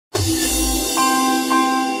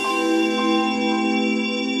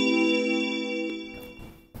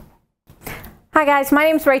Hi guys, my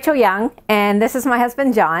name's Rachel Young, and this is my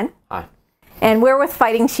husband John. Hi. And we're with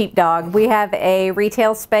Fighting Sheepdog. We have a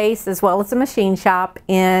retail space as well as a machine shop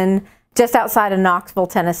in just outside of Knoxville,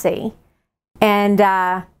 Tennessee. And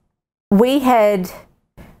we had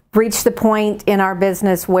reached the point in our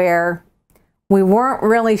business where we weren't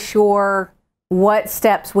really sure what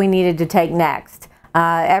steps we needed to take next.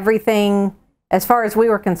 Everything, as far as we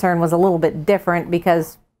were concerned, was a little bit different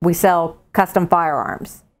because we sell custom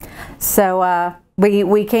firearms. So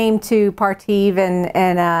we came to Partiv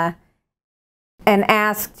and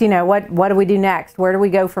asked, you know, what do we do next? Where do we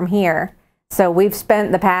go from here? So we've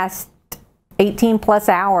spent the past 18 plus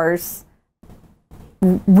hours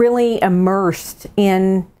really immersed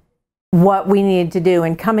in what we needed to do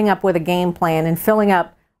and coming up with a game plan and filling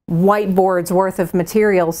up whiteboards worth of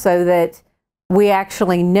material so that we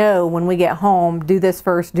actually know when we get home, do this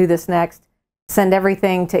first, do this next, send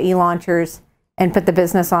everything to Elaunchers and put the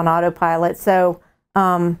business on autopilot. So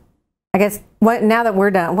I guess now that we're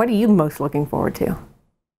done, what are you most looking forward to?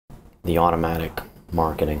 The automatic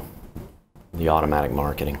marketing.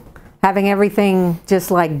 Having everything just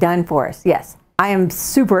like done for us. Yes, I am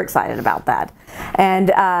super excited about that. And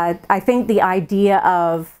I think the idea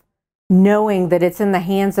of knowing that it's in the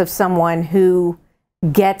hands of someone who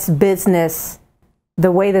gets business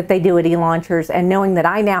the way that they do at Elaunchers, and knowing that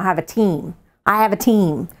I now have a team. I have a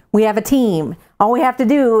team. We have a team. All we have to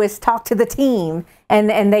do is talk to the team,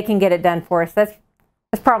 and they can get it done for us. That's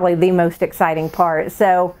probably the most exciting part.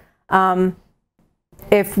 So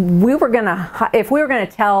if we were gonna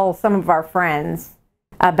tell some of our friends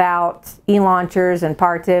about Elaunchers and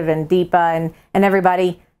Partiv and Deepa and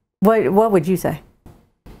everybody, what would you say?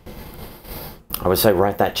 I would say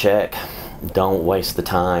write that check. Don't waste the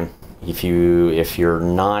time. If you're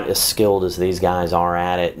not as skilled as these guys are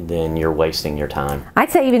at it, then you're wasting your time. I'd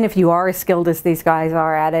say even if you are as skilled as these guys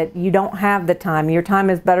are at it, you don't have the time. Your time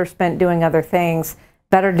is better spent doing other things.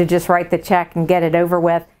 Better to just write the check and get it over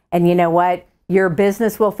with. And you know what? Your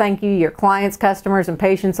business will thank you. Your clients, customers, and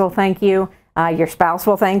patients will thank you. Your spouse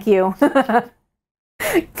will thank you.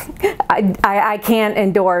 I cannot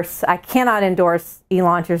endorse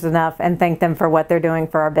Elaunchers enough and thank them for what they're doing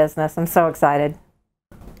for our business. I'm so excited.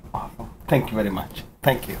 Awesome. Thank you very much.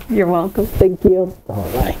 Thank you. You're welcome. Thank you. All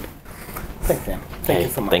right. Thank you. Thank you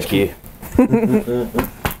so much. Thank you.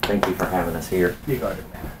 Thank you for having us here. You got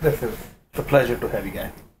it, man. This is a pleasure to have you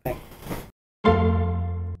guys.